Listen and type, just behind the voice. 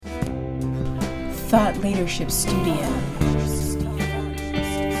Thought Leadership Studio.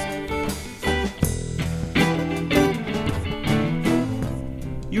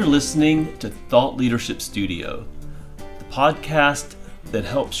 You're listening to Thought Leadership Studio, the podcast that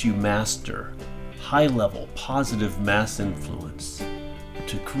helps you master high-level positive mass influence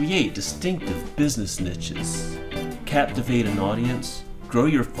to create distinctive business niches, captivate an audience, grow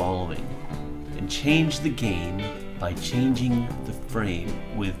your following, and change the game by changing the frame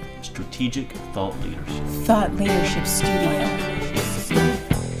with strategic thought leadership. Thought Leadership Studio.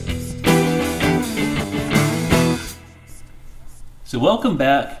 So welcome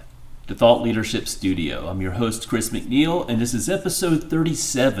back to Thought Leadership Studio. I'm your host, Chris McNeil, and this is episode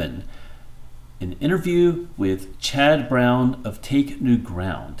 37, an interview with Chad Brown of Take New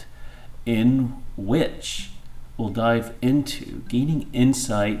Ground, in which we'll dive into gaining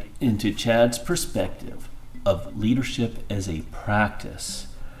insight into Chad's perspective of leadership as a practice.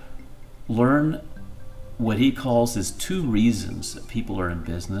 Learn what he calls his 2 reasons that people are in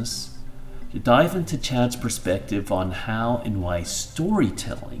business. To dive into Chad's perspective on how and why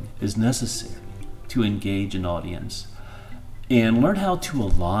storytelling is necessary to engage an audience, and learn how to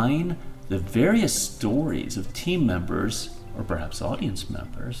align the various stories of team members, or perhaps audience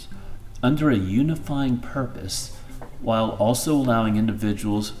members, under a unifying purpose, while also allowing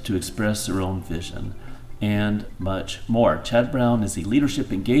individuals to express their own vision, and much more. Chad Brown is a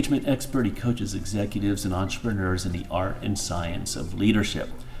leadership engagement expert. He coaches executives and entrepreneurs in the art and science of leadership.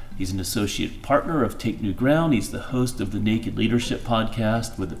 He's an associate partner of Take New Ground. He's the host of the Naked Leadership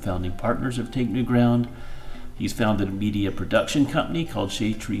podcast with the founding partners of Take New Ground. He's founded a media production company called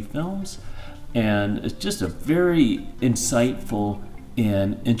Shade Tree Films, and it's just a very insightful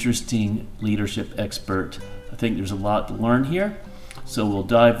and interesting leadership expert. I think there's a lot to learn here, so we'll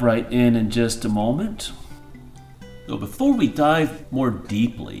dive right in just a moment. So before we dive more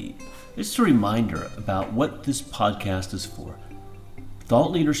deeply, just a reminder about what this podcast is for.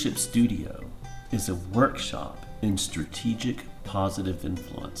 Thought Leadership Studio is a workshop in strategic positive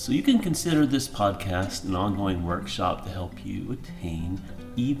influence. So you can consider this podcast an ongoing workshop to help you attain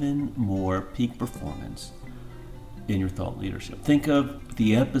even more peak performance in your thought leadership. Think of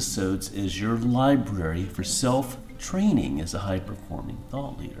the episodes as your library for self-training as a high-performing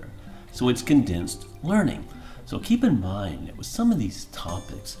thought leader. So it's condensed learning. So keep in mind that with some of these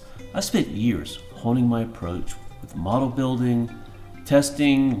topics, I spent years honing my approach with model building,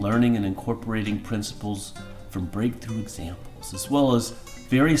 testing, learning, and incorporating principles from breakthrough examples, as well as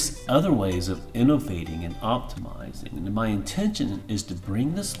various other ways of innovating and optimizing. And my intention is to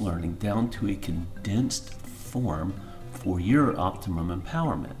bring this learning down to a condensed form for your optimum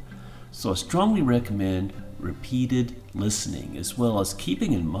empowerment. So I strongly recommend repeated listening, as well as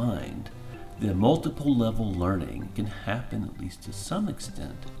keeping in mind that multiple level learning can happen, at least to some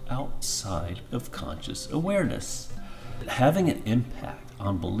extent, outside of conscious awareness. Having an impact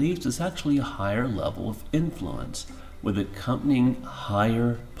on beliefs is actually a higher level of influence with accompanying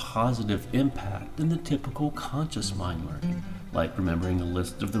higher positive impact than the typical conscious mind learning, like remembering a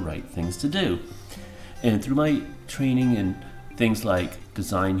list of the right things to do. And through my training in things like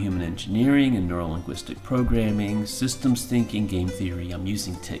design human engineering and neuro-linguistic programming, systems thinking, game theory, I'm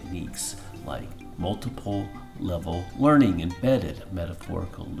using techniques like multiple level learning, embedded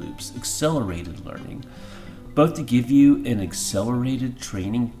metaphorical loops, accelerated learning, both to give you an accelerated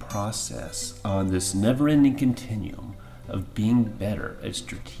training process on this never-ending continuum of being better at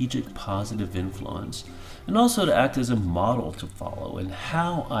strategic positive influence, and also to act as a model to follow in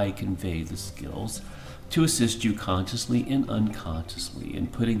how I convey the skills to assist you consciously and unconsciously in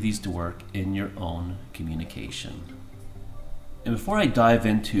putting these to work in your own communication. And before I dive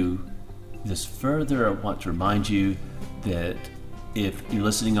into this further, I want to remind you that if you're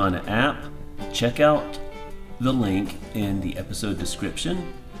listening on an app, check out the link in the episode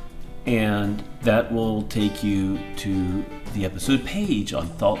description, and that will take you to the episode page on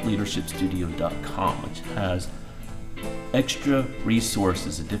thoughtleadershipstudio.com, which has extra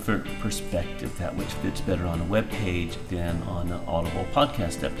resources, a different perspective, that which fits better on a web page than on an Audible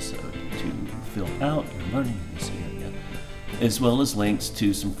podcast episode to fill out your learning in this area, as well as links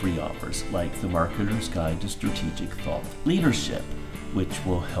to some free offers like the Marketer's Guide to Strategic Thought Leadership, which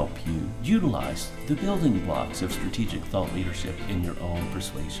will help you utilize the building blocks of strategic thought leadership in your own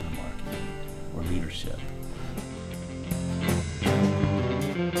persuasion of marketing or leadership.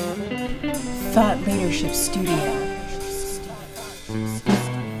 Thought Leadership Studio.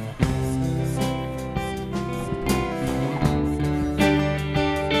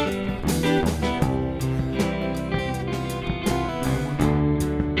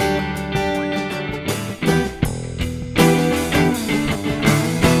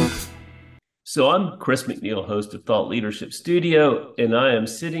 So I'm Chris McNeil, host of Thought Leadership Studio, and I am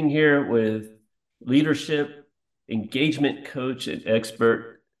sitting here with leadership engagement coach and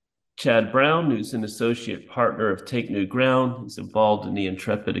expert Chad Brown, who's an associate partner of Take New Ground. He's involved in the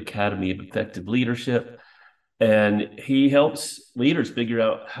Intrepid Academy of Effective Leadership, and he helps leaders figure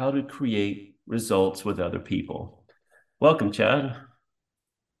out how to create results with other people. Welcome, Chad.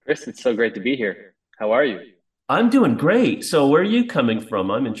 Chris, it's so great to be here. How are you? I'm doing great. So, where are you coming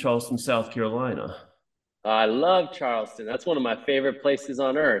from? I'm in Charleston, South Carolina. I love Charleston. That's one of my favorite places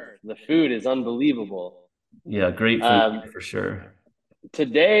on earth. The food is unbelievable. Yeah, great food Um, for sure.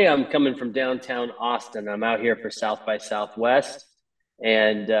 Today, I'm coming from downtown Austin. I'm out here for South by Southwest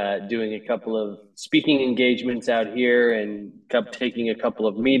and doing a couple of speaking engagements out here and taking a couple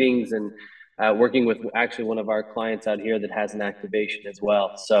of meetings and working with actually one of our clients out here that has an activation as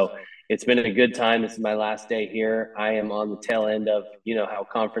well. So it's been a good time. This is my last day here. I am on the tail end of, how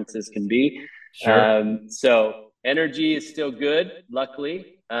conferences can be. Sure. So energy is still good,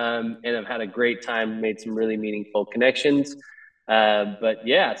 luckily. And I've had a great time, made some really meaningful connections. But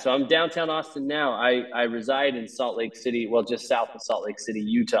yeah, so I'm downtown Austin now. I reside in Salt Lake City, well, just south of Salt Lake City,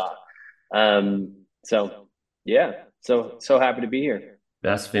 Utah. So yeah, so happy to be here.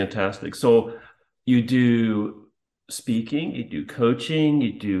 That's fantastic. So, you do speaking, you do coaching,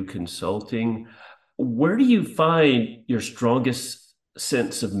 you do consulting. Where do you find your strongest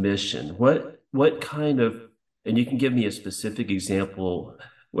sense of mission? What kind of, and you can give me a specific example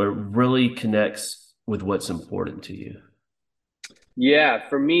where it really connects with what's important to you. Yeah,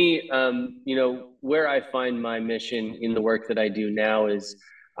 for me, where I find my mission in the work that I do now is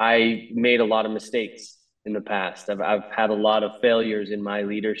I made a lot of mistakes in the past. I've had a lot of failures in my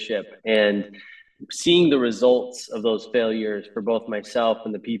leadership, and seeing the results of those failures for both myself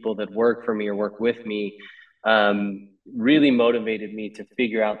and the people that work for me or work with me really motivated me to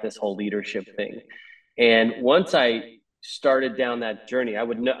figure out this whole leadership thing. And once I started down that journey, I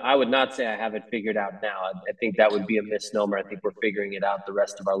would not say I have it figured out now. I think that would be a misnomer. I think we're figuring it out the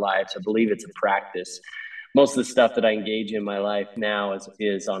rest of our lives. I believe it's a practice. Most of the stuff that I engage in my life now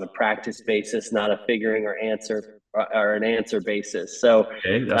is on a practice basis, not a figuring or an answer basis. So,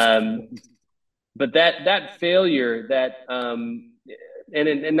 Okay, that's um, but that failure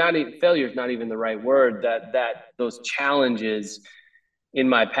and not even failure is not even the right word. That those challenges in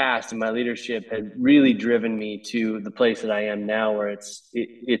my past and my leadership had really driven me to the place that I am now, where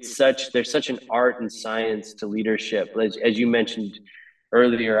there's such an art and science to leadership. As you mentioned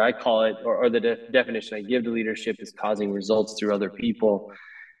earlier, I call it, or the definition I give to leadership is causing results through other people.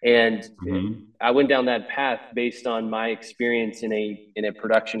 And mhm. I went down that path based on my experience in a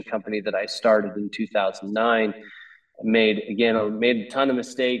production company that I started in 2009. Made a ton of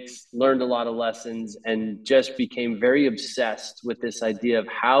mistakes, learned a lot of lessons, and just became very obsessed with this idea of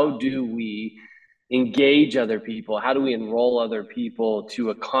how do we engage other people, how do we enroll other people to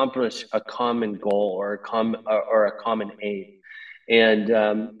accomplish a common goal or a common aim.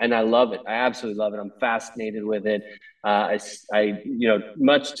 And I love it. I absolutely love it. I'm fascinated with it.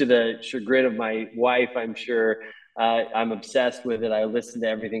 Much to the chagrin of my wife, I'm sure, I'm obsessed with it. I listen to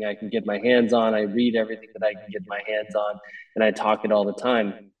everything I can get my hands on. I read everything that I can get my hands on, and I talk it all the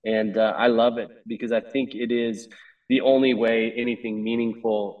time. And I love it because I think it is the only way anything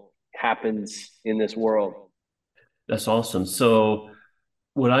meaningful happens in this world. That's awesome. So,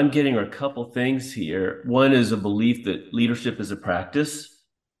 what I'm getting are a couple things here. One is a belief that leadership is a practice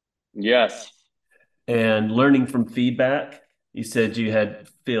Yes, and learning from feedback. You said you had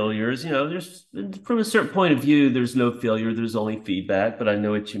failures. There's from a certain point of view, there's no failure, there's only feedback, but I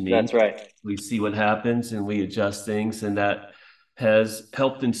know what you mean. that's right. We see what happens and we adjust things, and that has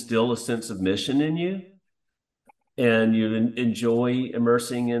helped instill a sense of mission in you. And you enjoy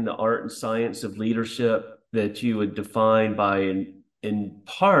immersing in the art and science of leadership that you would define by, in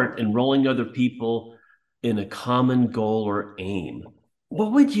part, enrolling other people in a common goal or aim.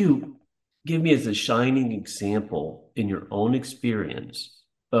 What would you give me as a shining example in your own experience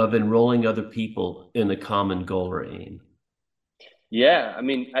of enrolling other people in a common goal or aim? Yeah, I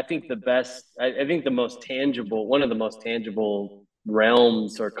mean, I think one of the most tangible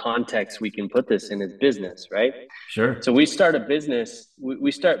realms or contexts we can put this in is business, right? Sure. So we start a business,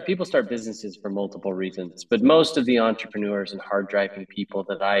 people start businesses for multiple reasons, but most of the entrepreneurs and hard driving people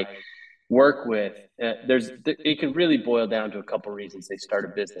that I work with, it could really boil down to a couple reasons they start a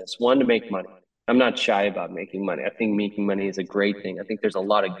business. One, to make money. I'm not shy about making money. I think making money is a great thing. I think there's a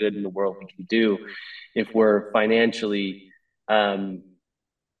lot of good in the world we can do if we're financially um,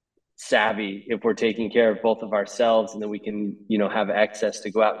 savvy, if we're taking care of both of ourselves, and then we can, have access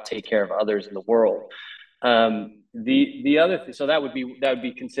to go out and take care of others in the world. the other thing, so that would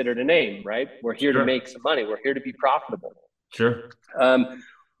be considered a name, right? We're here to Sure. make some money. We're here to be profitable. Sure.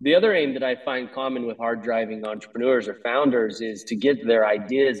 The other aim that I find common with hard driving entrepreneurs or founders is to get their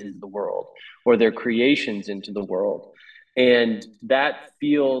ideas into the world or their creations into the world. And that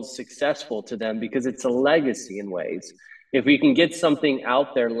feels successful to them because it's a legacy in ways. If we can get something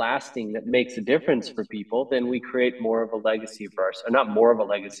out there lasting that makes a difference for people, then we create more of a legacy for ourselves. Not more of a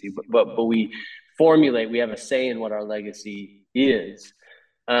legacy, but we have a say in what our legacy is.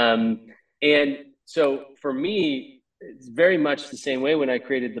 And so for me, it's very much the same way when I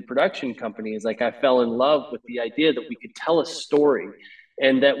created the production company. Is like I fell in love with the idea that we could tell a story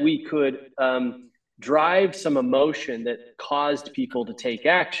and that we could drive some emotion that caused people to take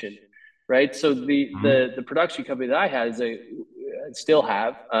action, right? So the production company that I had still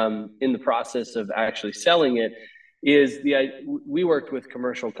have in the process of actually selling it is we worked with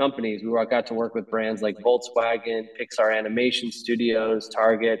commercial companies. We got to work with brands like Volkswagen, Pixar Animation Studios,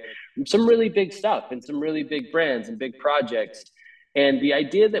 Target, some really big stuff and some really big brands and big projects. And the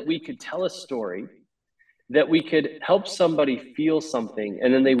idea that we could tell a story, that we could help somebody feel something,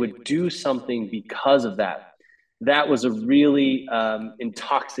 and then they would do something because of that. That was a really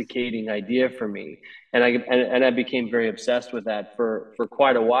intoxicating idea for me, and I became very obsessed with that for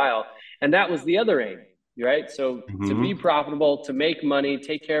quite a while. And that was the other aim, right? So to be profitable, to make money,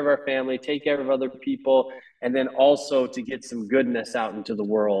 take care of our family, take care of other people, and then also to get some goodness out into the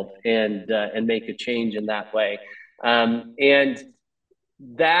world and make a change in that way. And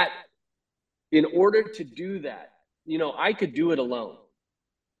that, in order to do that, I could do it alone,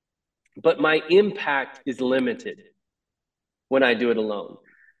 but my impact is limited when I do it alone.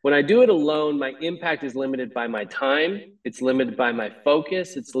 When I do it alone, my impact is limited by my time. It's limited by my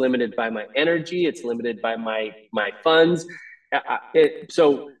focus. It's limited by my energy. It's limited by my funds.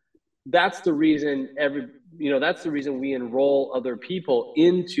 So that's the reason that's the reason we enroll other people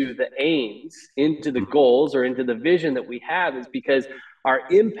into the aims, into the goals, or into the vision that we have, is because our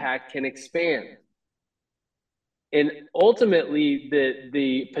impact can expand. And ultimately,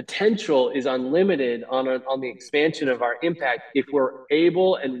 the potential is unlimited on the expansion of our impact if we're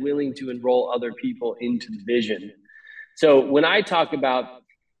able and willing to enroll other people into the vision. So when I talk about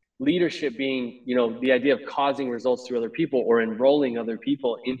leadership being, the idea of causing results through other people or enrolling other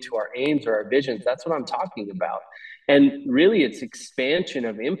people into our aims or our visions, that's what I'm talking about. And really, it's expansion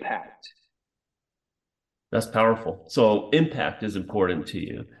of impact. That's powerful. So impact is important to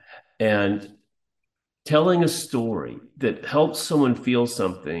you. And telling a story that helps someone feel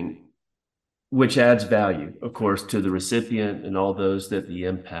something, which adds value, of course, to the recipient and all those that the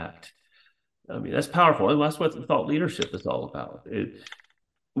impact. I mean, that's powerful. And that's what thought leadership is all about.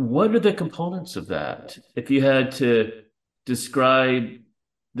 What are the components of that? If you had to describe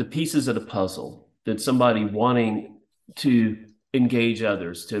the pieces of the puzzle that somebody wanting to engage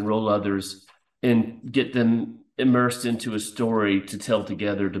others, to enroll others, and get them immersed into a story to tell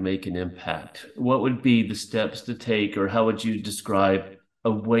together to make an impact, what would be the steps to take, or how would you describe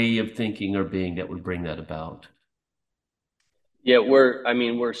a way of thinking or being that would bring that about? Yeah,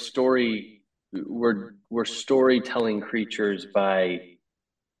 we're storytelling creatures by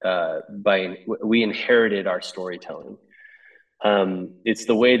we inherited our storytelling. It's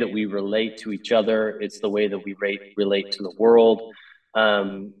the way that we relate to each other. It's the way that we relate to the world.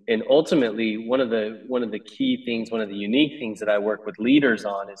 And ultimately, one of the key things, one of the unique things that I work with leaders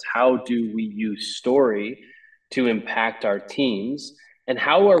on is how do we use story to impact our teams, and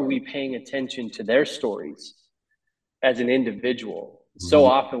how are we paying attention to their stories as an individual? So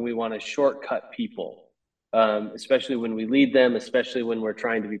often we want to shortcut people, especially when we lead them, especially when we're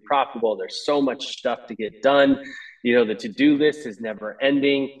trying to be profitable. There's so much stuff to get done. The to-do list is never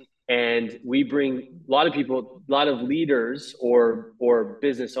ending. And we bring a lot of leaders or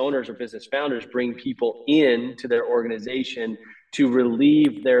business owners or business founders bring people into their organization to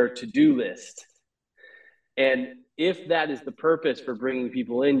relieve their to-do list. And if that is the purpose for bringing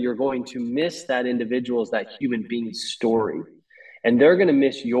people in, you're going to miss that individual's, that human being's story, and they're going to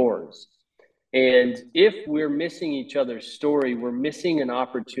miss yours. And if we're missing each other's story, we're missing an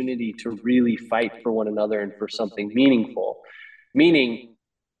opportunity to really fight for one another and for something meaningful. Meaning,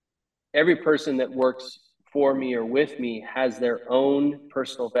 every person that works for me or with me has their own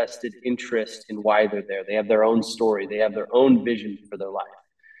personal vested interest in why they're there. They have their own story. They have their own vision for their life.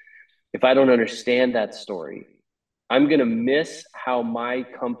 If I don't understand that story, I'm going to miss how my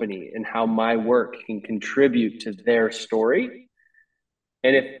company and how my work can contribute to their story.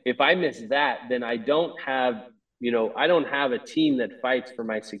 And if I miss that, then I don't have a team that fights for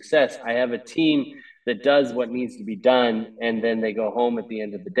my success. I have a team that does what needs to be done, and then they go home at the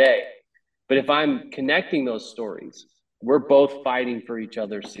end of the day. But if I'm connecting those stories, we're both fighting for each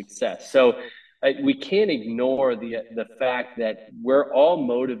other's success. So we can't ignore the fact that we're all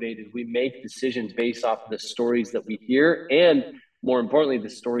motivated. We make decisions based off of the stories that we hear, and more importantly, the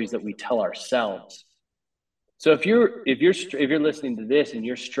stories that we tell ourselves. So if you're listening to this and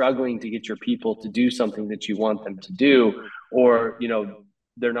you're struggling to get your people to do something that you want them to do, or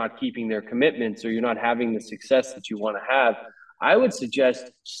they're not keeping their commitments, or you're not having the success that you want to have, I would suggest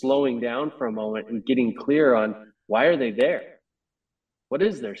slowing down for a moment and getting clear on why are they there? What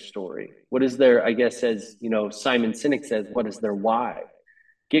is their story? What is their, I guess, as Simon Sinek says, what is their why?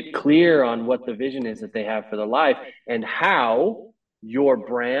 Get clear on what the vision is that they have for their life, and how your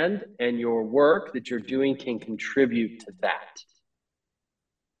brand and your work that you're doing can contribute to that.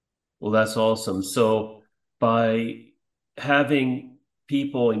 Well, that's awesome. So by having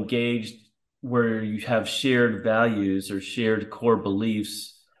people engaged where you have shared values or shared core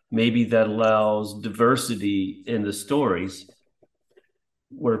beliefs, maybe that allows diversity in the stories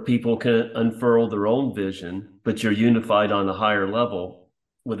where people can unfurl their own vision, but you're unified on a higher level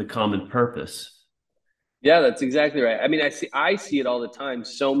with a common purpose. Yeah, that's exactly right. I mean, I see it all the time.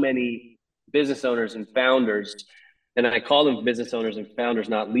 So many business owners and founders, and I call them business owners and founders,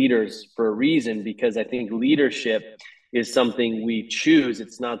 not leaders, for a reason, because I think leadership is something we choose.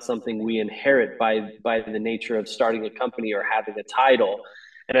 It's not something we inherit by the nature of starting a company or having a title.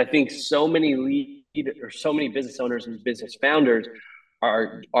 And I think so many business owners and business founders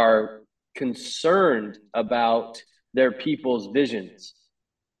are concerned about their people's visions.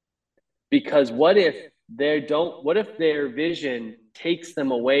 Because what if their vision takes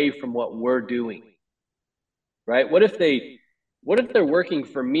them away from what we're doing, right? What if they're working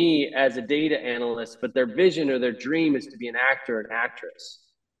for me as a data analyst, but their vision or their dream is to be an actor or an actress?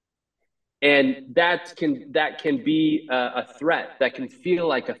 And that can be a threat. That can feel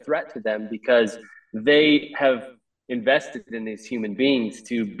like a threat to them, because they have invested in these human beings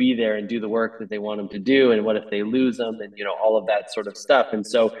to be there and do the work that they want them to do. And what if they lose them, and all of that sort of stuff? And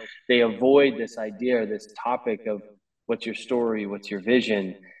so they avoid this idea, this topic of what's your story, what's your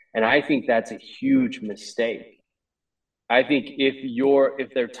vision. And I think that's a huge mistake. I think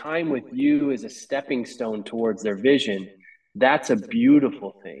if their time with you is a stepping stone towards their vision, that's a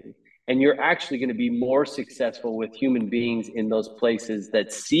beautiful thing. And you're actually going to be more successful with human beings in those places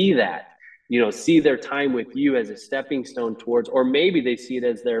that see that, see their time with you as a stepping stone towards, or maybe they see it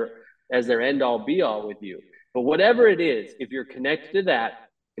as their end all be all with you. But whatever it is, if you're connected to that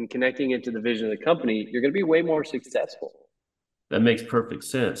and connecting it to the vision of the company, you're going to be way more successful. That makes perfect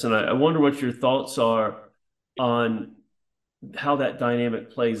sense. And I wonder what your thoughts are on how that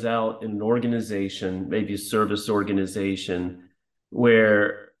dynamic plays out in an organization, maybe a service organization,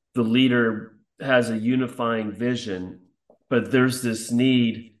 where the leader has a unifying vision, but there's this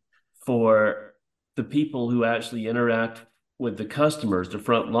need for the people who actually interact with the customers, the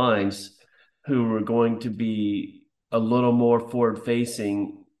front lines, who are going to be a little more forward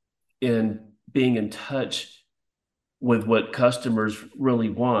facing in being in touch with what customers really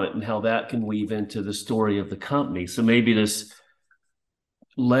want, and how that can weave into the story of the company. So maybe this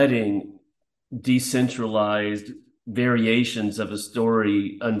letting decentralized variations of a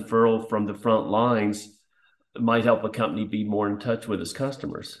story unfurl from the front lines might help a company be more in touch with its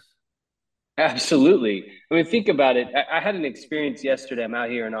customers. Absolutely. I mean, think about it. I had an experience yesterday. I'm out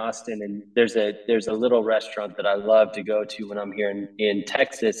here in Austin, and there's a little restaurant that I love to go to when I'm here in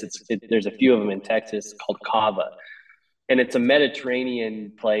Texas. There's a few of them in Texas, called Cava, and it's a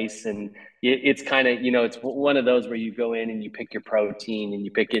Mediterranean place. And it's kind of, it's one of those where you go in and you pick your protein, and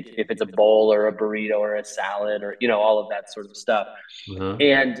you pick it if it's a bowl or a burrito or a salad, or all of that sort of stuff. Uh-huh.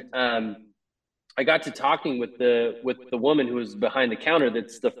 And I got to talking with the woman who was behind the counter.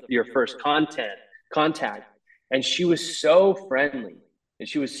 That's your first contact, and she was so friendly, and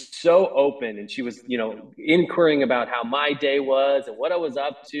she was so open, and she was inquiring about how my day was and what I was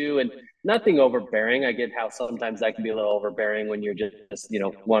up to, and nothing overbearing. I get how sometimes that can be a little overbearing when you're just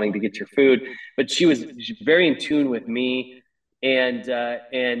wanting to get your food, but she was very in tune with me,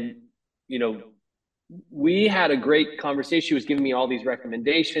 and we had a great conversation. She was giving me all these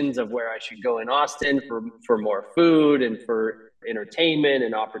recommendations of where I should go in Austin for more food and for entertainment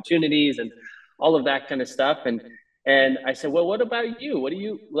and opportunities and all of that kind of stuff. And I said, well, what about you? What do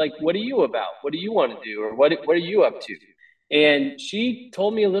you like? What are you about? What do you want to do? Or what are you up to? And she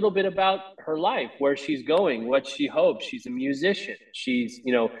told me a little bit about her life, where she's going, what she hopes. She's a musician. She's,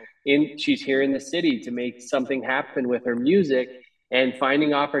 she's here in the city to make something happen with her music, and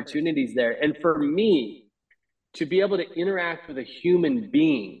finding opportunities there. And for me, to be able to interact with a human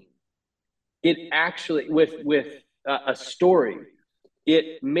being, it actually, with a story,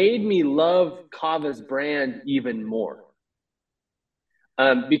 it made me love Kava's brand even more.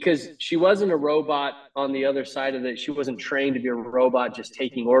 Because she wasn't a robot on the other side of it. She wasn't trained to be a robot just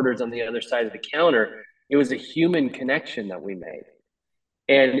taking orders on the other side of the counter. It was a human connection that we made.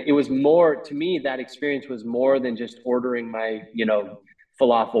 And it was more, to me, that experience was more than just ordering my,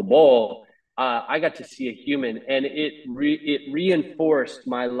 falafel bowl. I got to see a human, and it reinforced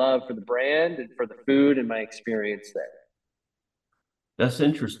my love for the brand and for the food and my experience there. That's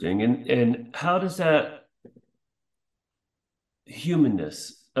interesting. And how does that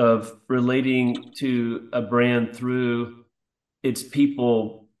humanness of relating to a brand through its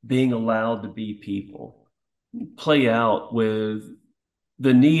people being allowed to be people play out with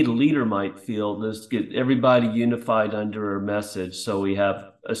the need a leader might feel, let's get everybody unified under a message so we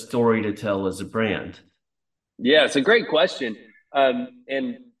have a story to tell as a brand? Yeah, it's a great question.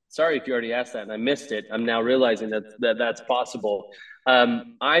 And sorry if you already asked that and I missed it. I'm now realizing that's possible.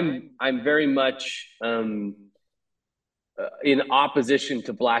 I'm very much in opposition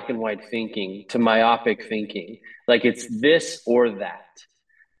to black and white thinking, to myopic thinking. Like it's this or that.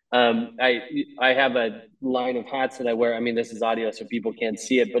 I have a line of hats that I wear. I mean, this is audio, so people can't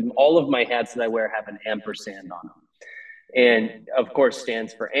see it, but all of my hats that I wear have an ampersand on them, and of course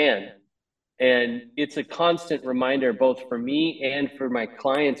stands for and. And it's a constant reminder, both for me and for my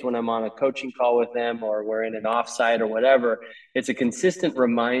clients when I'm on a coaching call with them or we're in an offsite or whatever. It's a consistent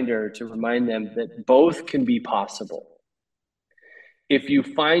reminder to remind them that both can be possible. If you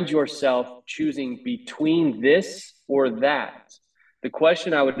find yourself choosing between this or that, the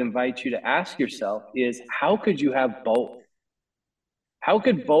question I would invite you to ask yourself is, how could you have both? How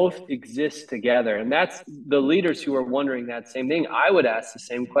could both exist together? And that's the leaders who are wondering that same thing. I would ask the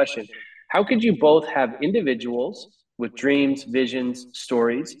same question. How could you both have individuals with dreams, visions,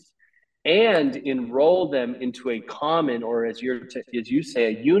 stories, and enroll them into a common, or as you say,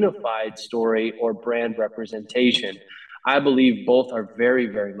 a unified story or brand representation? I believe both are very,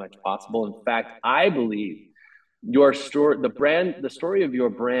 very much possible. In fact, I believe your story, the story of your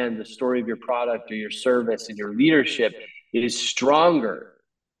brand, the story of your product or your service and your leadership is stronger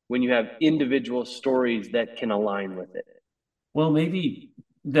when you have individual stories that can align with it. Well, maybe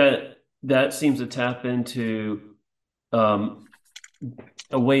that seems to tap into a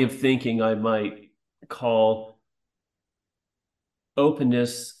way of thinking I might call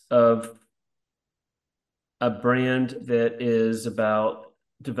openness of a brand that is about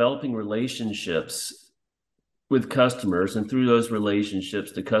developing relationships with customers. And through those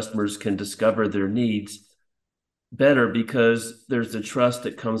relationships, the customers can discover their needs better because there's the trust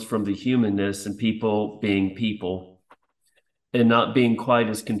that comes from the humanness and people being people and not being quite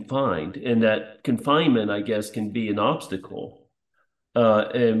as confined. And that confinement, I guess, can be an obstacle.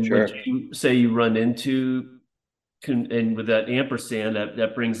 And Sure. would you say you run into, and with that ampersand,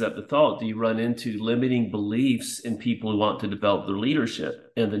 that brings up the thought, do you run into limiting beliefs in people who want to develop their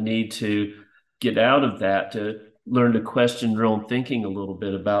leadership and the need to get out of that, to learn to question their own thinking a little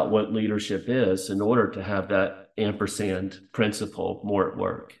bit about what leadership is in order to have that ampersand principle more at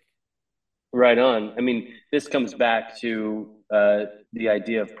work? Right on. I mean, this comes back to the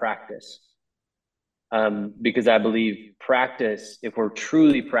idea of practice. Because I believe practice, if we're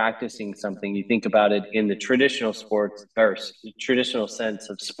truly practicing something, you think about it in the traditional sports or traditional sense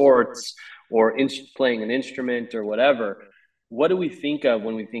of sports or playing an instrument or whatever, what do we think of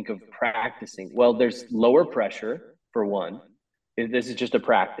when we think of practicing? Well, there's lower pressure for one. This is just a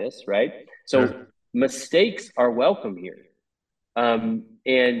practice, right? So Sure. mistakes are welcome here.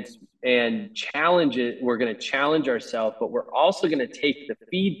 And challenge it. We're going to challenge ourselves, but we're also going to take the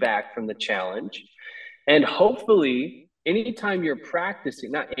feedback from the challenge. And hopefully, anytime you're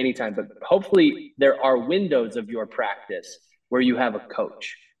practicing, not anytime, but hopefully there are windows of your practice where you have a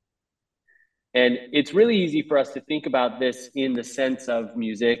coach. And it's really easy for us to think about this in the sense of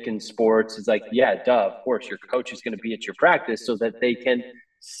music and sports. It's like, yeah, duh, of course, your coach is going to be at your practice so that they can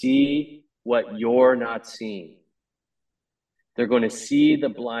see what you're not seeing. They're going to see the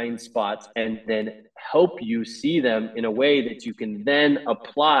blind spots and then help you see them in a way that you can then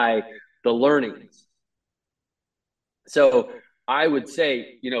apply the learnings. So I would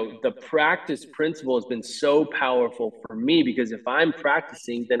say, the practice principle has been so powerful for me because if I'm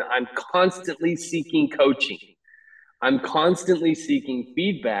practicing, then I'm constantly seeking coaching. I'm constantly seeking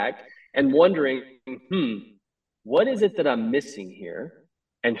feedback and wondering, what is it that I'm missing here?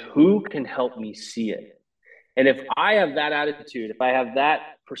 And who can help me see it? And if I have that attitude, if I have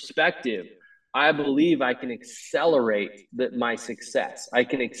that perspective, I believe I can accelerate my success. I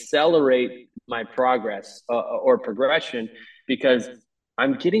can accelerate my progress or progression because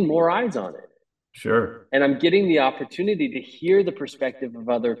I'm getting more eyes on it. Sure. and I'm getting the opportunity to hear the perspective of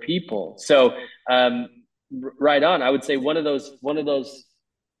other people. So, um, right on. I would say one of those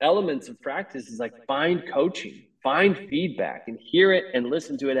elements of practice is like find coaching, find feedback, and hear it and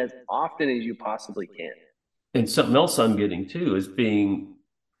listen to it as often as you possibly can. And something else I'm getting too is being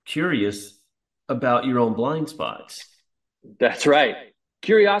curious about your own blind spots. That's right.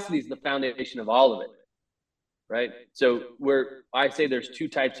 Curiosity is the foundation of all of it, right? So where I say there's two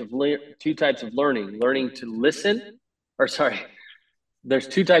types of learning: learning to listen, or sorry, there's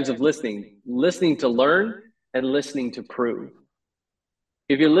two types of listening: listening to learn and listening to prove.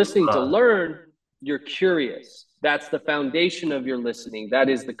 If you're listening to Uh, learn, you're curious. That's the foundation of your listening. That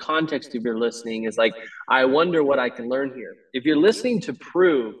is the context of your listening, is like, I wonder what I can learn here. If you're listening to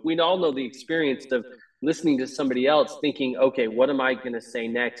prove, we all know the experience of listening to somebody else thinking, okay, what am I going to say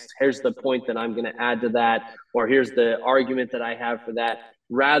next? Here's the point that I'm going to add to that, or here's the argument that I have for that,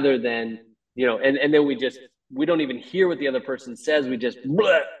 rather than, and then we don't even hear what the other person says. We just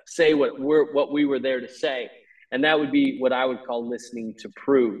say what we were there to say. And that would be what I would call listening to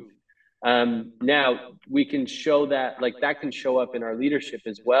prove. Now we can show that, like, that can show up in our leadership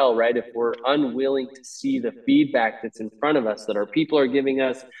as well, right? If we're unwilling to see the feedback that's in front of us, that our people are giving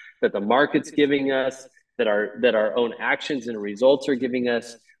us, that the market's giving us, that our own actions and results are giving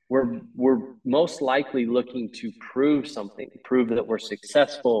us, we're most likely looking to prove something, prove that we're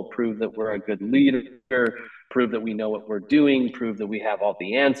successful, prove that we're a good leader, prove that we know what we're doing, prove that we have all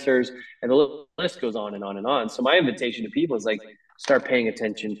the answers, and the list goes on and on and on. So my invitation to people is like, start paying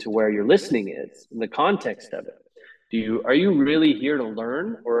attention to where your listening is, in the context of it. Are you really here to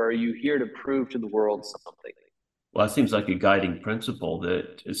learn, or are you here to prove to the world something? well, it seems like a guiding principle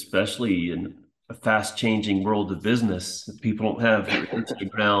that, especially in a fast changing world of business, people don't have their ear to the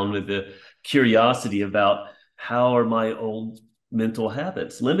ground with the curiosity about how are my old mental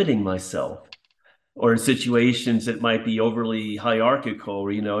habits limiting myself, or in situations that might be overly hierarchical,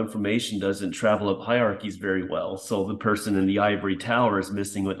 where information doesn't travel up hierarchies very well, so the person in the ivory tower is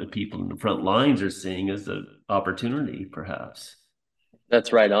missing what the people in the front lines are seeing as an opportunity, perhaps.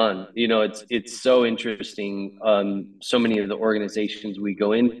 That's right on. It's so interesting. So many of the organizations we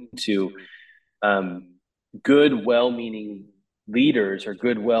go into, um, good, well-meaning leaders, or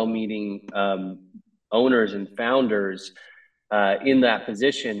good, well-meaning owners and founders in that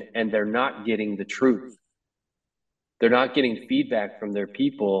position, and they're not getting the truth. They're not getting feedback from their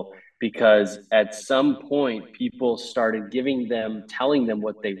people, because at some point people started telling them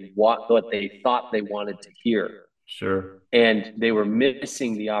what they thought they wanted to hear, Sure. and they were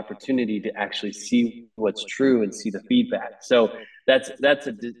missing the opportunity to actually see what's true and see the feedback. So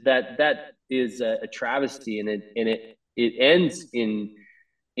that is a travesty, and it ends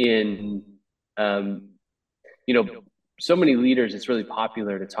in um, you know so many leaders. It's really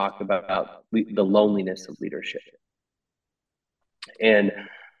popular to talk about the loneliness of leadership, and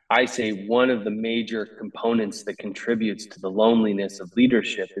I say one of the major components that contributes to the loneliness of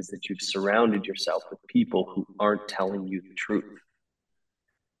leadership is that you've surrounded yourself with people who aren't telling you the truth,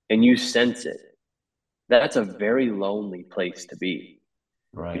 and you sense it. That's a very lonely place to be.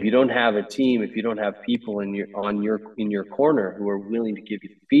 If you Right. don't have a team, if you don't have people in your corner who are willing to give you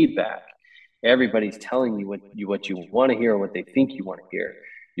feedback, everybody's telling you what you want to hear, or what they think you want to hear,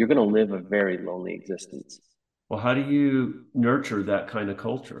 you're going to live a very lonely existence. Well, how do you nurture that kind of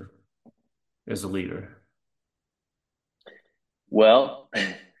culture as a leader? Well,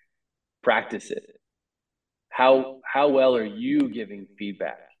 practice it. How well are you giving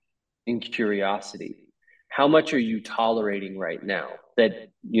feedback in curiosity? How much are you tolerating right now that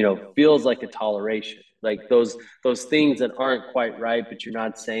feels like a toleration? Like those things that aren't quite right, but you're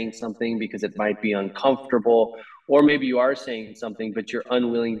not saying something because it might be uncomfortable, or maybe you are saying something but you're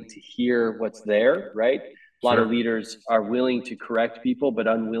unwilling to hear what's there, right? A lot of Sure. leaders are willing to correct people but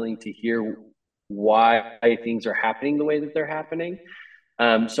unwilling to hear why things are happening the way that they're happening.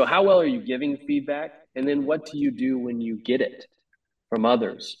 So how well are you giving feedback? And then what do you do when you get it from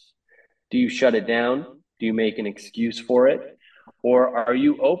others? Do you shut it down? Do you make an excuse for it? Or are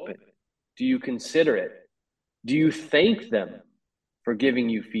you open? Do you consider it? Do you thank them for giving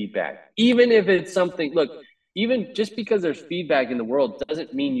you feedback? Even if it's something, look, even just because there's feedback in the world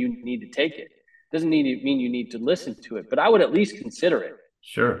doesn't mean you need to take it. Doesn't mean you need to listen to it, but I would at least consider it.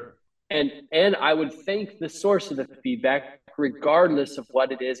 Sure. And I would thank the source of the feedback, regardless of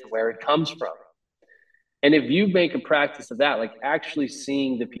what it is and where it comes from. And if you make a practice of that, like actually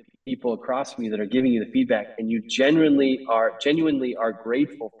seeing the people across from you that are giving you the feedback, and you genuinely are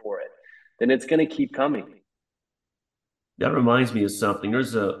grateful for it, then it's going to keep coming. That reminds me of something.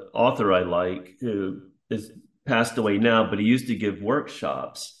 There's an author I like who is passed away now, but he used to give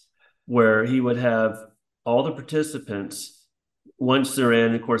workshops where he would have all the participants, once they're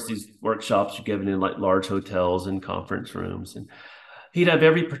in, of course, these workshops are given in like large hotels and conference rooms. And he'd have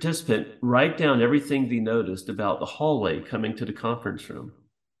every participant write down everything they noticed about the hallway coming to the conference room.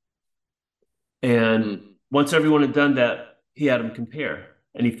 And once everyone had done that, he had them compare.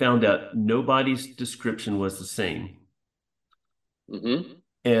 And he found out nobody's description was the same. Mm-hmm.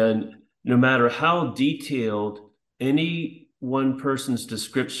 And no matter how detailed any one person's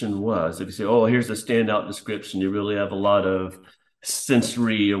description was, if you say, oh, here's a standout description, you really have a lot of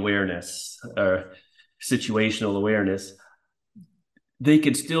sensory awareness or situational awareness, they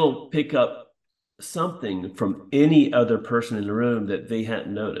could still pick up something from any other person in the room that they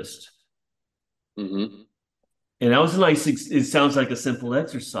hadn't noticed. Mm-hmm. And that was nice. It sounds like a simple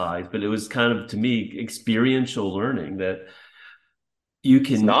exercise, but it was kind of, to me, experiential learning that you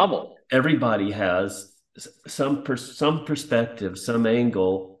can. It's novel. Everybody has some perspective, some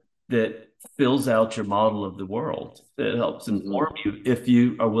angle that fills out your model of the world, that helps inform you if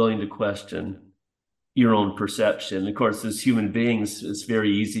you are willing to question your own perception. Of course, as human beings, it's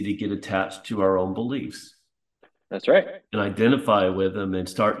very easy to get attached to our own beliefs. That's right. And identify with them and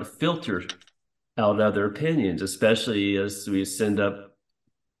start to filter out other opinions, especially as we ascend up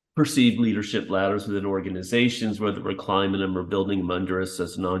perceived leadership ladders within organizations, whether we're climbing them or building them under us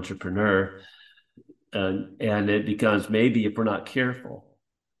as an entrepreneur. And it becomes, maybe if we're not careful.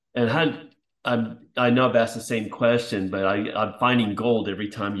 And I know I've asked the same question, but I'm finding gold every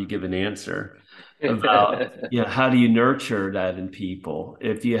time you give an answer about how do you nurture that in people.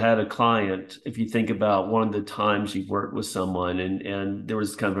 If you had a client, if you think about one of the times you worked with someone and there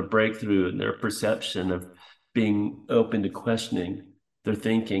was kind of a breakthrough in their perception of being open to questioning their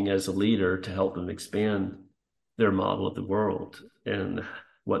thinking as a leader to help them expand their model of the world and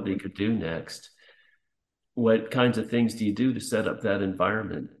what they could do next. What kinds of things do you do to set up that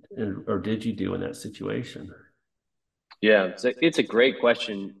environment, or did you do in that situation? Yeah, it's a great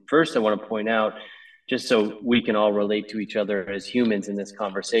question. First, I want to point out, just so we can all relate to each other as humans in this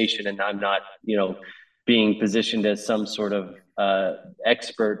conversation, and I'm not, being positioned as some sort of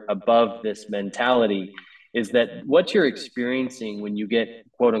expert above this mentality, is that what you're experiencing when you get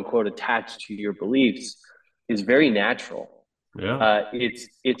quote unquote attached to your beliefs is very natural. Yeah.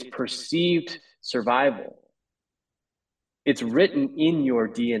 It's perceived survival. It's written in your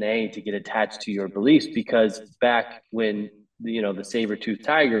DNA to get attached to your beliefs, because back when the saber-toothed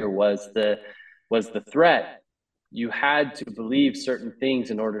tiger was the threat, you had to believe certain things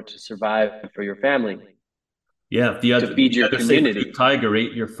in order to survive for your family. Yeah, if the other, to feed your community. Saber-toothed tiger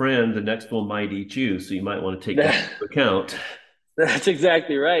ate your friend, the next one might eat you, so you might want to take that into account. That's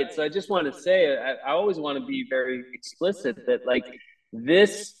exactly right. So I just want to say, I always want to be very explicit that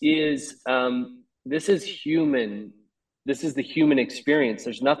this is human. This is the human experience.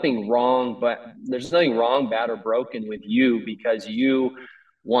 There's nothing wrong, bad, or broken with you, because you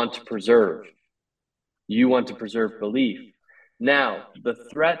want to preserve. You want to preserve belief. Now, the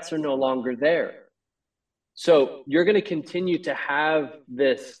threats are no longer there. So you're going to continue to have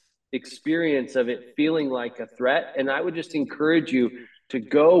this experience of it feeling like a threat. And I would just encourage you to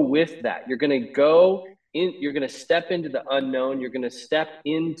go with that. You're going to step into the unknown. You're going to step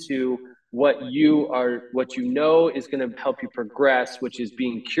into what you know is going to help you progress, which is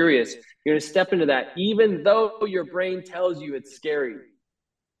being curious. You're going to step into that, even though your brain tells you it's scary.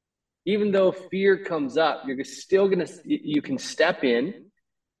 Even though fear comes up, you can step in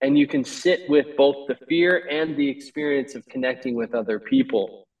and you can sit with both the fear and the experience of connecting with other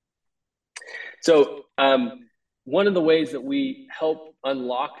people. So one of the ways that we help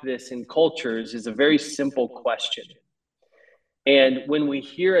unlock this in cultures is a very simple question. And when we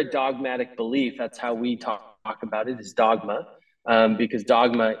hear a dogmatic belief, that's how we talk about it, is dogma, because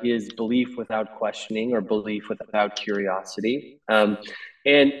dogma is belief without questioning or belief without curiosity. And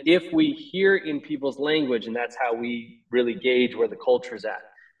if we hear in people's language, and that's how we really gauge where the culture's at,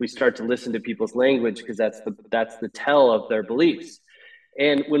 we start to listen to people's language, because that's the tell of their beliefs.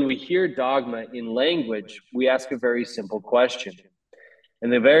 And when we hear dogma in language, we ask a very simple question.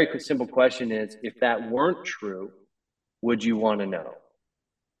 And the very simple question is, if that weren't true, would you want to know?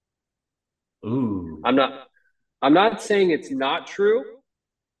 Ooh. I'm not saying it's not true.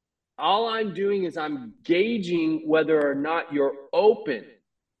 All I'm doing is I'm gauging whether or not you're open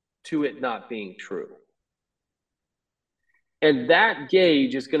to it not being true. And that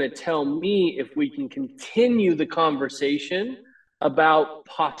gauge is going to tell me if we can continue the conversation about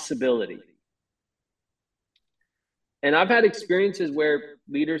possibility. And I've had experiences where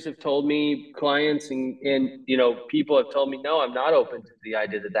leaders have told me, clients and people have told me, no, I'm not open to the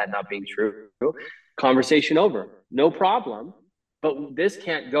idea that not being true. Conversation over, no problem. but this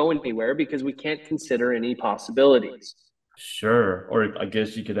can't go anywhere because we can't consider any possibilities. Sure. Or I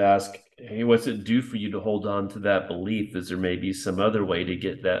guess you could ask, hey, what's it do for you to hold on to that belief? Is there maybe some other way to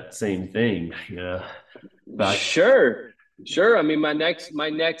get that same thing? Yeah. Back. Sure. I mean, my next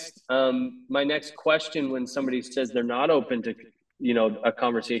question when somebody says they're not open to, a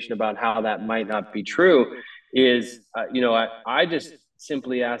conversation about how that might not be true is, I just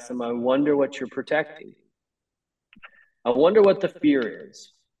simply ask them, I wonder what you're protecting. I wonder what the fear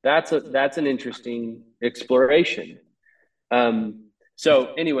is. That's an interesting exploration.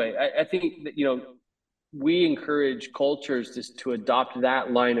 So anyway, I think that, we encourage cultures just to adopt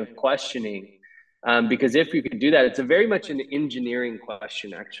that line of questioning. Because if you could do that, it's a very much an engineering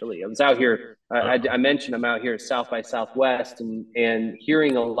question, actually. I was out here, I mentioned I'm out here at South by Southwest and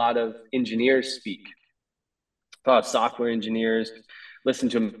hearing a lot of engineers speak, software engineers.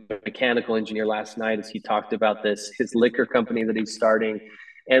 Listened to a mechanical engineer last night as he talked about his liquor company that he's starting.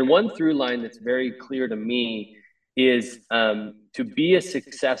 And one through line that's very clear to me is to be a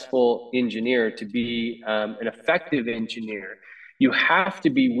successful engineer, to be an effective engineer, you have to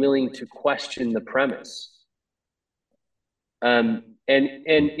be willing to question the premise. And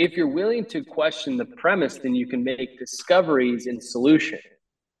if you're willing to question the premise, then you can make discoveries in solution.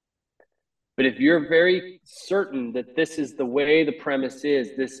 But if you're very certain that this is the way the premise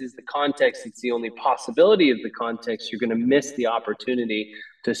is, this is the context, it's the only possibility of the context, you're going to miss the opportunity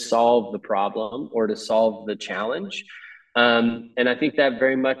to solve the problem or to solve the challenge. And I think that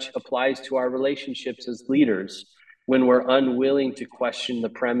very much applies to our relationships as leaders. When we're unwilling to question the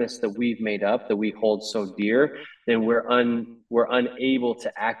premise that we've made up, that we hold so dear, then we're unable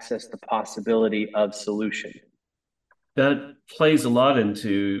to access the possibility of solution. That plays a lot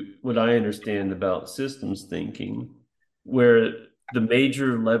into what I understand about systems thinking, where the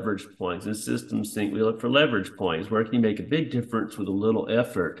major leverage points in systems think, we look for leverage points. Where can you make a big difference with a little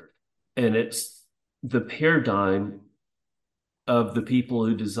effort? And it's the paradigm of the people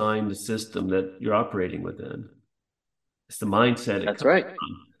who designed the system that you're operating within. It's the mindset. That's right.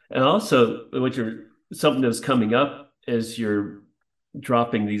 And also, something that's coming up as you're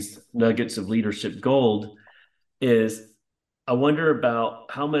dropping these nuggets of leadership gold is, I wonder about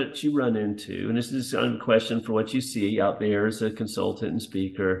how much you run into, and this is a question for what you see out there as a consultant and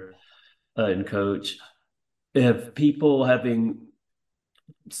speaker and coach, of people having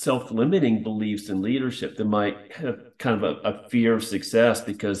self-limiting beliefs in leadership that might have kind of a fear of success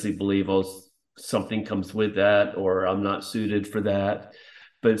because they believe, oh, something comes with that, or I'm not suited for that.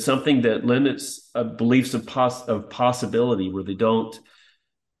 But it's something that limits beliefs of possibility, where they don't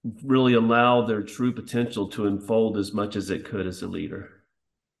really allow their true potential to unfold as much as it could as a leader.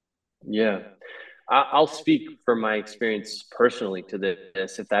 Yeah. I'll speak from my experience personally to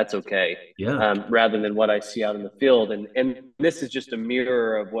this, if that's okay. Yeah. Rather than what I see out in the field. And this is just a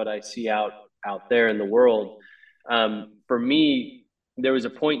mirror of what I see out there in the world. For me, there was a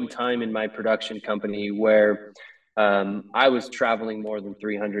point in time in my production company where I was traveling more than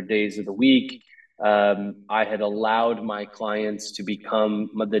 300 days of the week. I had allowed my clients to become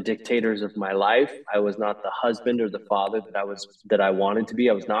the dictators of my life. I was not the husband or the father that I wanted to be.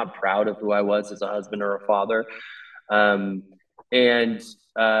 I was not proud of who I was as a husband or a father. And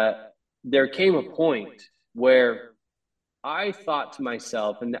there came a point where I thought to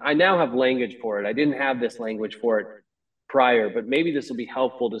myself, and I now have language for it. I didn't have this language for it prior, but maybe this will be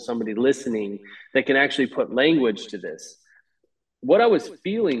helpful to somebody listening that can actually put language to this. What I was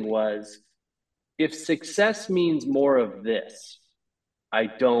feeling was, if success means more of this, I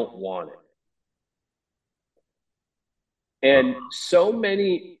don't want it. And so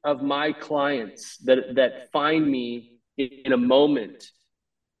many of my clients that find me in a moment,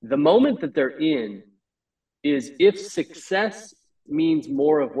 the moment that they're in is, if success means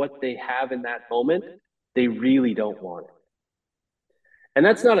more of what they have in that moment, they really don't want it. And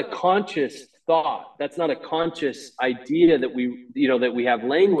that's not a conscious thought. That's not a conscious idea that we have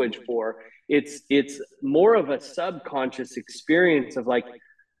language for. It's more of a subconscious experience of like,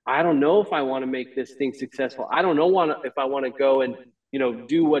 I don't know if I want to make this thing successful. I don't know if I want to go and,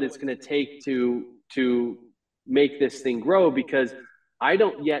 do what it's going to take to make this thing grow, because I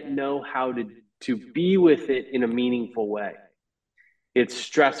don't yet know how to be with it in a meaningful way. It's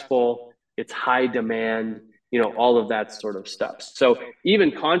stressful. It's high demand. All of that sort of stuff. So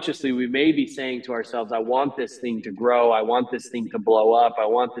even consciously, we may be saying to ourselves, I want this thing to grow. I want this thing to blow up. I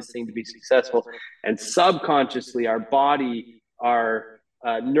want this thing to be successful. And subconsciously, our body, our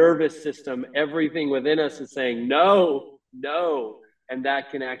nervous system, everything within us is saying, no. And that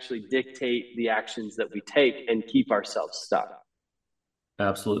can actually dictate the actions that we take and keep ourselves stuck.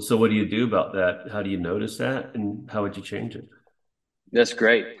 Absolutely. So what do you do about that? How do you notice that? And how would you change it? That's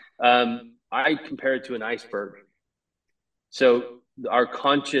great. I compare it to an iceberg. So our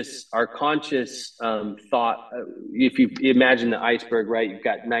conscious thought. If you imagine the iceberg, right, you've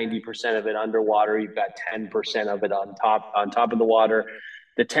got 90% of it underwater. You've got 10% of it on top of the water.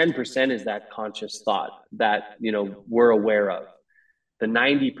 The 10% is that conscious thought that we're aware of. The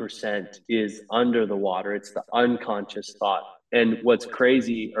 90% is under the water. It's the unconscious thought. And what's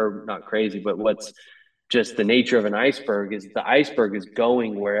crazy, or not crazy, but what's just the nature of an iceberg is the iceberg is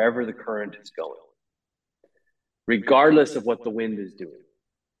going wherever the current is going, regardless of what the wind is doing,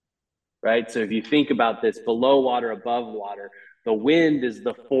 right? So if you think about this, below water, above water, the wind is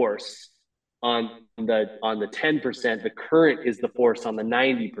the force on the 10%, the current is the force on the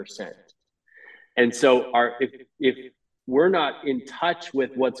 90%. And so if we're not in touch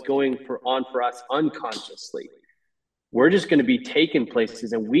with what's going on for us unconsciously, we're just going to be taken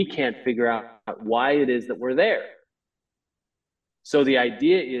places and we can't figure out why it is that we're there. So the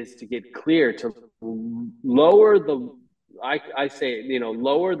idea is to get clear, to lower I say,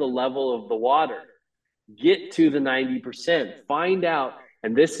 lower the level of the water, get to the 90%, find out.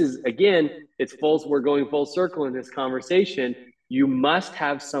 And this is, again, we're going full circle in this conversation. You must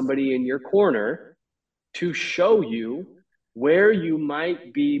have somebody in your corner to show you where you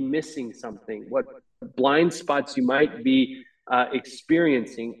might be missing something, what blind spots you might be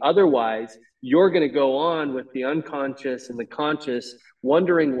experiencing. Otherwise, you're going to go on with the unconscious and the conscious,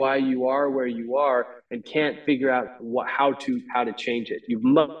 wondering why you are where you are and can't figure out how to change it. You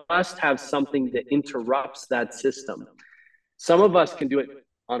must have something that interrupts that system. Some of us can do it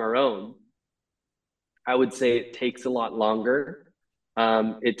on our own. I would say it takes a lot longer.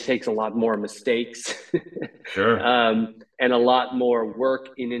 It takes a lot more mistakes. Sure. And a lot more work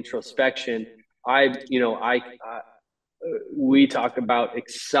in introspection. We talk about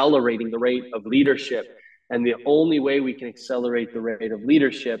accelerating the rate of leadership. And the only way we can accelerate the rate of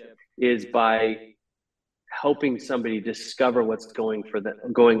leadership is by helping somebody discover what's going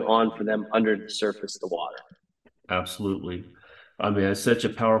on for them under the surface of the water. Absolutely. I mean, it's such a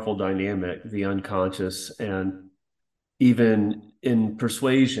powerful dynamic, the unconscious. And even in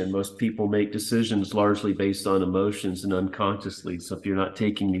persuasion, most people make decisions largely based on emotions and unconsciously. So if you're not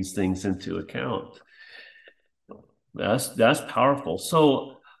taking these things into account, that's powerful.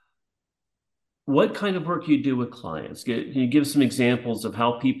 So what kind of work you do with clients? Can you give some examples of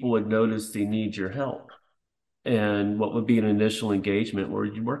how people would notice they need your help? And what would be an initial engagement where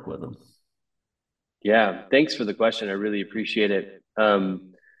you work with them? Yeah, thanks for the question. I really appreciate it.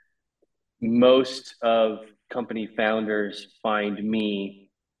 Most of company founders find me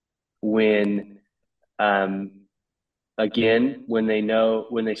when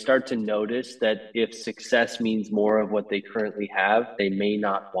when they start to notice that if success means more of what they currently have, they may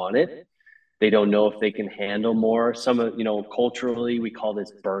not want it. They don't know if they can handle more. Culturally, we call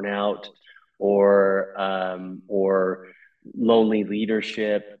this burnout or lonely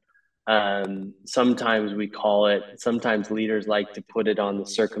leadership. Sometimes leaders like to put it on the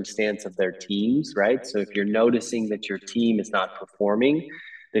circumstance of their teams, right? So if you're noticing that your team is not performing,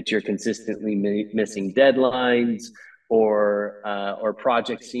 that you're consistently missing deadlines, or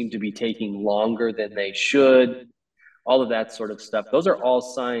projects seem to be taking longer than they should, all of that sort of stuff. Those are all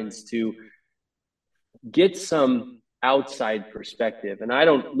signs to get some outside perspective. And I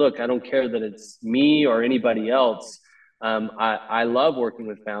don't care that it's me or anybody else. I love working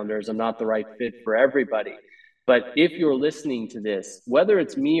with founders. I'm not the right fit for everybody. But if you're listening to this, whether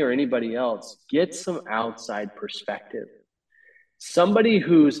it's me or anybody else, get some outside perspective. And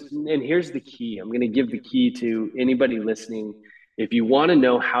here's the key. I'm going to give the key to anybody listening. If you want to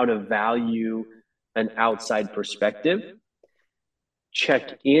know how to value an outside perspective,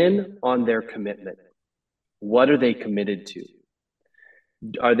 check in on their commitment. What are they committed to?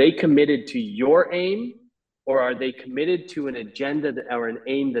 Are they committed to your aim, or are they committed to an agenda or an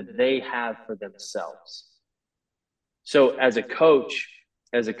aim that they have for themselves? So as a coach,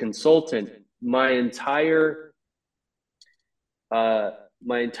 as a consultant, my entire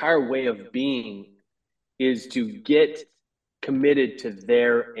way of being is to get committed to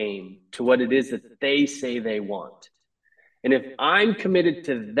their aim, to what it is that they say they want. And if I'm committed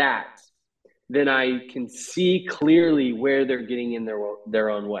to that, then I can see clearly where they're getting in their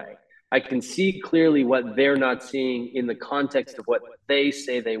own way. I can see clearly what they're not seeing in the context of what they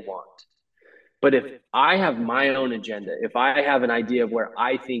say they want. But if I have my own agenda, if I have an idea of where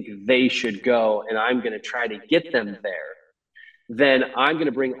I think they should go and I'm going to try to get them there, then I'm going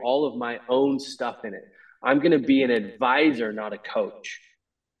to bring all of my own stuff in it. I'm going to be an advisor, not a coach.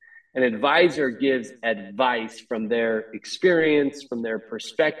 An advisor gives advice from their experience, from their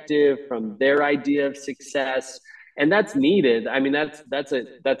perspective, from their idea of success. And that's needed. I mean,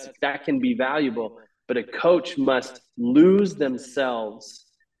 that can be valuable, but a coach must lose themselves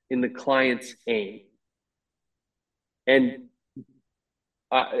in the client's aim. And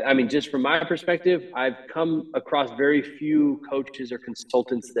I mean, just from my perspective, I've come across very few coaches or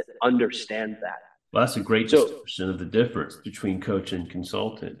consultants that understand that. Well, that's a great description of the difference between coach and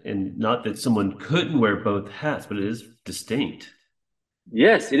consultant. And not that someone couldn't wear both hats, but it is distinct.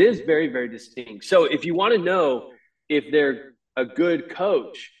 Yes, it is very, very distinct. So if you want to know if they're a good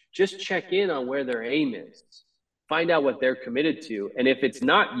coach, just check in on where their aim is. Find out what they're committed to. And if it's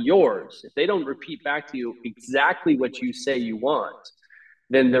not yours, if they don't repeat back to you exactly what you say you want,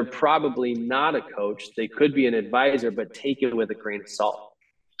 then they're probably not a coach. They could be an advisor, but take it with a grain of salt.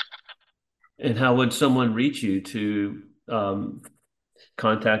 And how would someone reach you to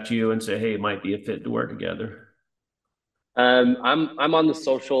contact you and say, hey, it might be a fit to work together? I'm on the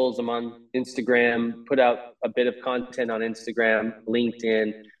socials. I'm on Instagram, put out a bit of content on Instagram,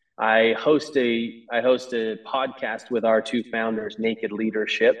 LinkedIn. I host a podcast with our two founders, Naked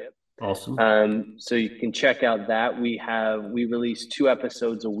Leadership. Awesome. So you can check out that. We release 2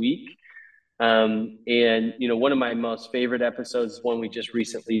 episodes a week. And one of my most favorite episodes is one we just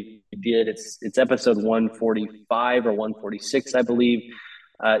recently did. It's episode 145 or 146, I believe.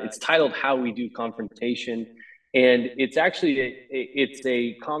 It's titled How We Do Confrontation. And it's actually it's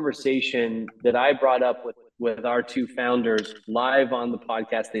a conversation that I brought up with our two founders live on the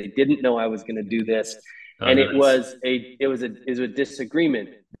podcast. They didn't know I was going to do this. And it was a disagreement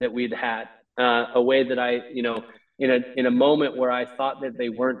that we'd had, a way that I, in a moment where I thought that they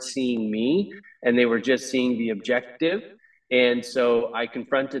weren't seeing me and they were just seeing the objective. And so I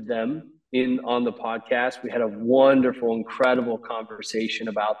confronted them on the podcast. We had a wonderful, incredible conversation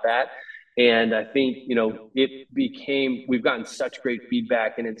about that. And I think, we've gotten such great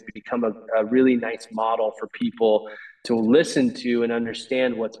feedback, and it's become a really nice model for people to listen to and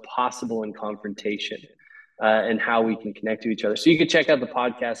understand what's possible in confrontation. And how we can connect to each other. So you can check out the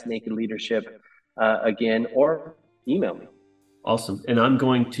podcast, Naked Leadership, again, or email me. Awesome. And I'm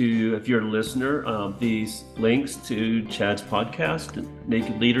going to, if you're a listener, these links to Chad's podcast,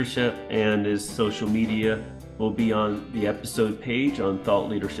 Naked Leadership, and his social media will be on the episode page on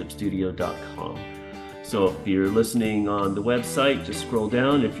thoughtleadershipstudio.com. So if you're listening on the website, just scroll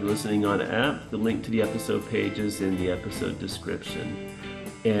down. If you're listening on an app, the link to the episode page is in the episode description.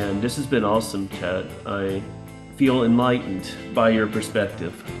 And this has been awesome, Chad. I feel enlightened by your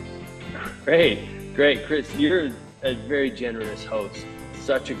perspective. Great. Chris, you're a very generous host.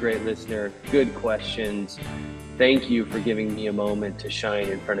 Such a great listener. Good questions. Thank you for giving me a moment to shine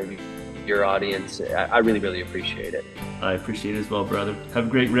in front of your audience. I really, really appreciate it. I appreciate it as well, brother. Have a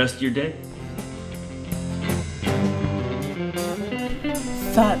great rest of your day.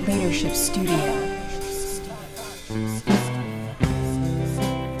 Thought Leadership Studio.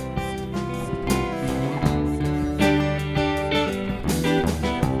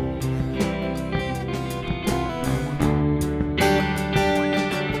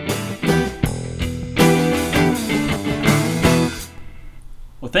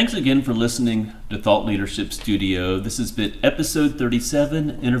 Thanks again for listening to Thought Leadership Studio. This has been episode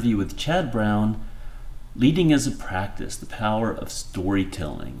 37, interview with Chad Brown, Leading as a Practice, the Power of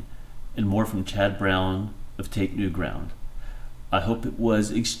Storytelling, and more from Chad Brown of Take New Ground. I hope it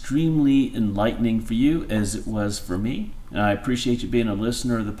was extremely enlightening for you as it was for me. And I appreciate you being a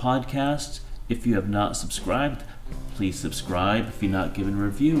listener of the podcast. If you have not subscribed, please subscribe. If you're not giving a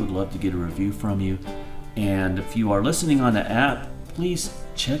review, I'd love to get a review from you. And if you are listening on the app, please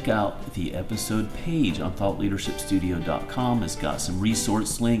check out the episode page on thoughtleadershipstudio.com. It's got some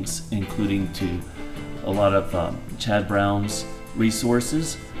resource links, including to a lot of Chad Brown's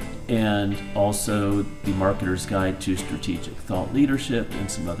resources, and also the Marketer's Guide to Strategic Thought Leadership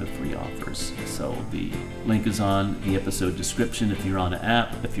and some other free offers. So the link is on the episode description if you're on an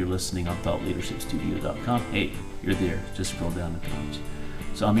app. If you're listening on thoughtleadershipstudio.com, hey, you're there. Just scroll down the page.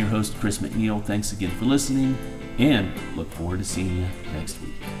 So I'm your host, Chris McNeil. Thanks again for listening, and look forward to seeing you next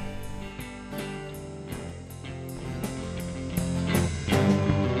week.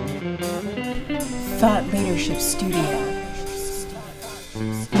 Thought Leadership Studio.